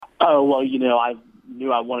Oh, well, I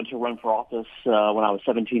knew I wanted to run for office when I was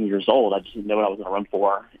 17 years old. I just didn't know what I was going to run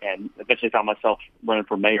for, and eventually found myself running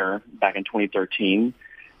for mayor back in 2013.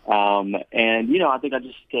 I think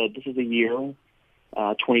this is a year,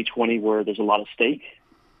 2020, where there's a lot at stake.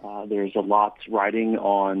 There's a lot riding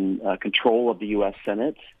on control of the U.S.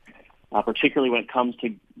 Senate, particularly when it comes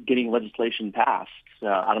to getting legislation passed.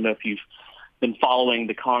 I don't know if you've been following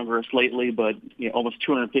the Congress lately, but almost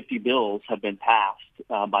 250 bills have been passed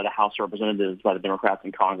by the House of Representatives, by the Democrats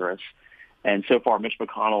in Congress. And so far, Mitch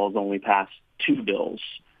McConnell has only passed 2 bills.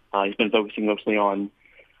 He's been focusing mostly on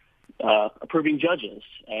approving judges.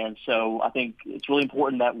 And so I think it's really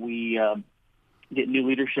important that we get new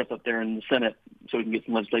leadership up there in the Senate so we can get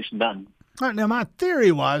some legislation done. All right, now, my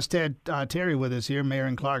theory was, Ted Terry with us here, mayor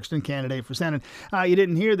in Clarkston, candidate for Senate. You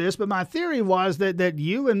didn't hear this, but my theory was that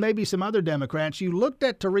you and maybe some other Democrats, you looked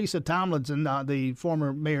at Teresa Tomlinson, the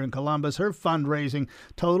former mayor in Columbus, her fundraising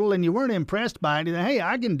total, and you weren't impressed by it. And, hey,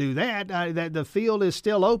 I can do that. That the field is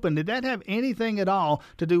still open. Did that have anything at all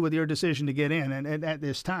to do with your decision to get in and at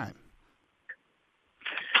this time?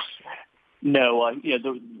 No,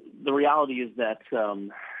 the reality is that the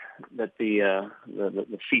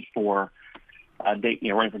seat for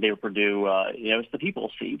running for David Perdue, it's the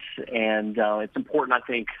people's seats, and it's important, I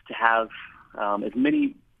think, to have as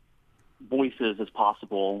many voices as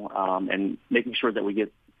possible, and making sure that we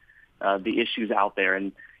get the issues out there.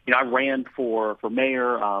 And I ran for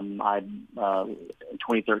mayor in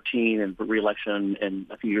 2013 and for re-election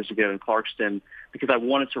a few years ago in Clarkston because I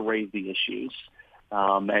wanted to raise the issues.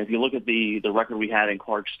 And if you look at the record we had in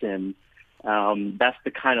Clarkston, that's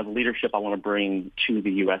the kind of leadership I want to bring to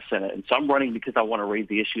the U.S. Senate. And so I'm running because I want to raise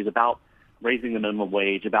the issues about raising the minimum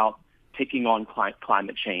wage, about taking on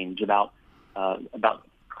climate change, about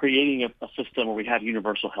creating a system where we have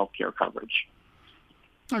universal health care coverage.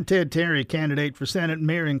 Ted Terry, candidate for Senate,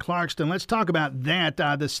 mayor in Clarkston. Let's talk about that,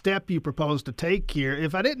 the step you propose to take here.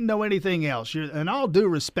 If I didn't know anything else, and all due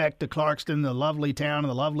respect to Clarkston, the lovely town and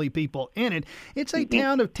the lovely people in it, it's a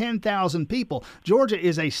town of 10,000 people. Georgia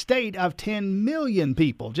is a state of 10 million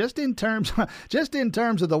people. Just in terms of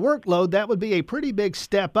the workload, that would be a pretty big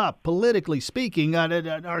step up, politically speaking.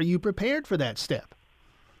 Are you prepared for that step?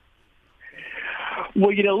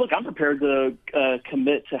 Well, look, I'm prepared to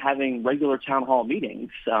commit to having regular town hall meetings.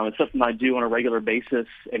 It's something I do on a regular basis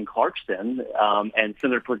in Clarkston, and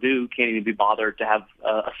Senator Perdue can't even be bothered to have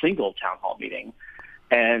a single town hall meeting.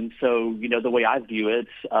 And so, the way I view it,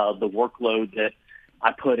 the workload that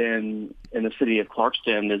I put in the city of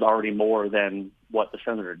Clarkston is already more than what the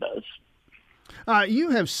senator does.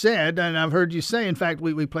 You have said, and I've heard you say, in fact,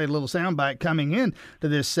 we played a little soundbite coming in to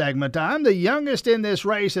this segment, I'm the youngest in this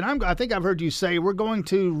race, and I think I've heard you say we're going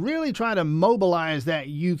to really try to mobilize that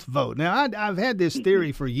youth vote. Now, I've had this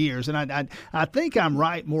theory for years, and I think I'm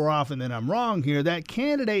right more often than I'm wrong here. That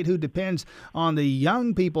candidate who depends on the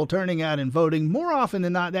young people turning out and voting, more often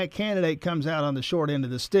than not, that candidate comes out on the short end of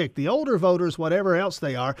the stick. The older voters, whatever else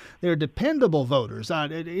they are, they're dependable voters.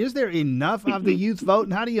 Is there enough of the youth vote,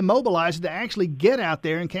 and how do you mobilize it to actually get out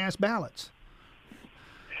there and cast ballots?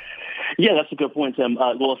 Yeah, that's a good point, Tim.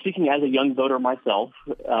 Well, speaking as a young voter myself,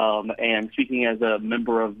 and speaking as a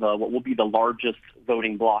member of what will be the largest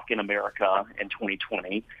voting bloc in America in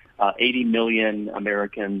 2020, 80 million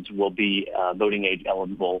Americans will be voting age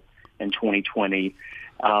eligible in 2020.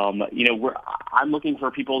 I'm looking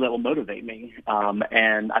for people that will motivate me.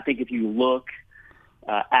 And I think if you look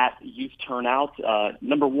at youth turnout,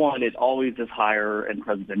 number one, it always is higher in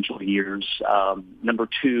presidential years. Number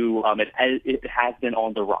two, it has been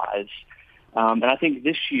on the rise. And I think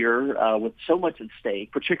this year, with so much at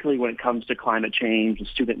stake, particularly when it comes to climate change and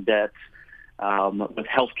student debt, with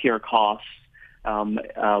healthcare costs,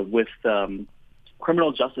 with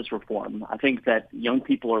criminal justice reform, I think that young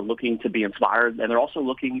people are looking to be inspired, and they're also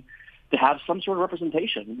looking to have some sort of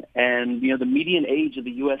representation. And, the median age of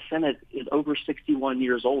the U.S. Senate is over 61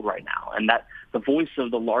 years old right now. And that the voice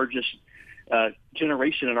of the largest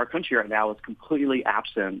generation in our country right now is completely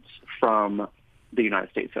absent from the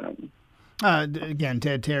United States Senate. Again,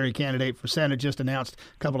 Ted Terry, candidate for Senate, just announced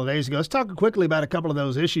a couple of days ago. Let's talk quickly about a couple of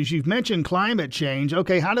those issues. You've mentioned climate change.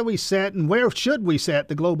 Okay, how do we set and where should we set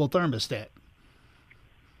the global thermostat?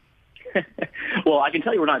 Well, I can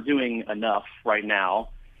tell you we're not doing enough right now.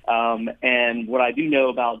 And what I do know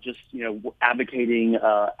about just, advocating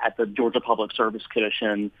at the Georgia Public Service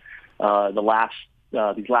Commission, these last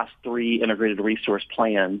 3 integrated resource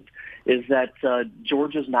plans, is that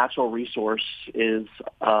Georgia's natural resource is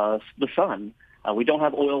the sun. We don't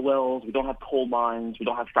have oil wells, we don't have coal mines, we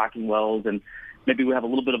don't have fracking wells, and maybe we have a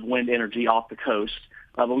little bit of wind energy off the coast,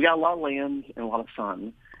 but we got a lot of land and a lot of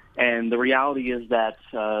sun. And the reality is that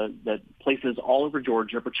that places all over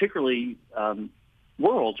Georgia, particularly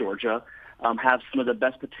rural Georgia, have some of the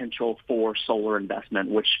best potential for solar investment,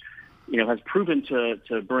 which has proven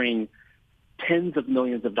to bring tens of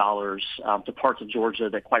millions of dollars to parts of Georgia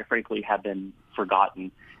that, quite frankly, have been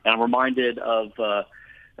forgotten. And I'm reminded of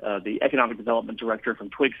the economic development director from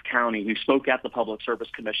Twiggs County, who spoke at the Public Service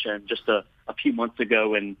Commission just a few months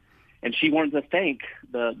ago, and she wanted to thank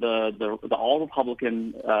the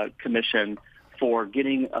all-Republican commission for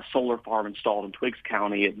getting a solar farm installed in Twiggs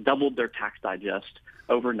County. It doubled their tax digest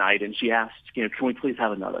overnight, and she asked, can we please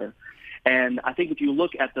have another? And I think if you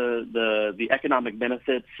look at the economic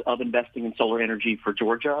benefits of investing in solar energy for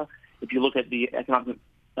Georgia, if you look at the economic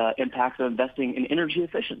impacts of investing in energy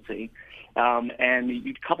efficiency, and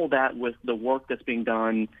you couple that with the work that's being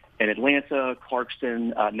done in Atlanta,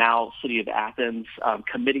 Clarkston, now City of Athens,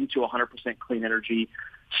 committing to 100% clean energy,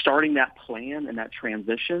 starting that plan and that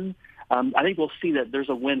transition, I think we'll see that there's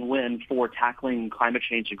a win-win for tackling climate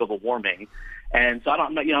change and global warming. And so I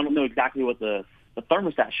don't know exactly what the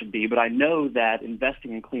thermostat should be, but I know that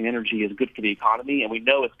investing in clean energy is good for the economy, and we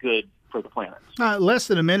know it's good for the planet. Less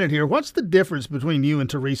than a minute here. What's the difference between you and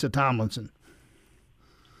Teresa Tomlinson?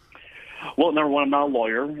 Well, number one, I'm not a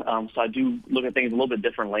lawyer, so I do look at things a little bit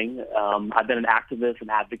differently. I've been an activist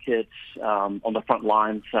and advocate on the front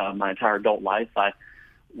lines my entire adult life. I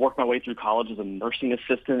worked my way through college as a nursing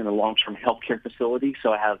assistant in a long-term healthcare facility,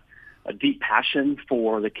 so I have a deep passion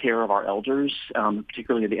for the care of our elders,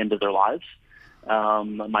 particularly at the end of their lives.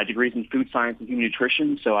 My degree's in food science and human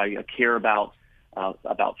nutrition, so I care about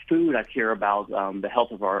food. I care about the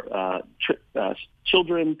health of our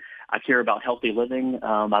children. I care about healthy living.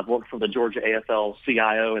 I've worked for the Georgia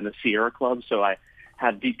AFL-CIO and the Sierra Club, so I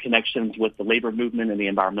have deep connections with the labor movement and the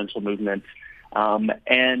environmental movement. And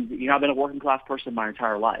I've been a working class person my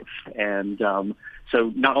entire life. And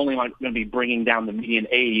so not only am I going to be bringing down the median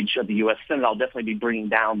age of the U.S. Senate, I'll definitely be bringing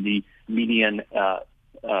down the median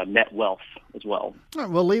net wealth as well. All right,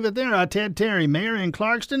 we'll leave it there. Ted Terry, mayor in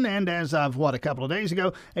Clarkston, and as of, a couple of days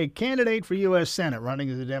ago, a candidate for U.S. Senate, running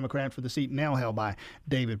as a Democrat for the seat now held by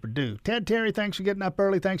David Perdue. Ted Terry, thanks for getting up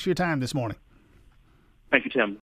early. Thanks for your time this morning. Thank you, Tim.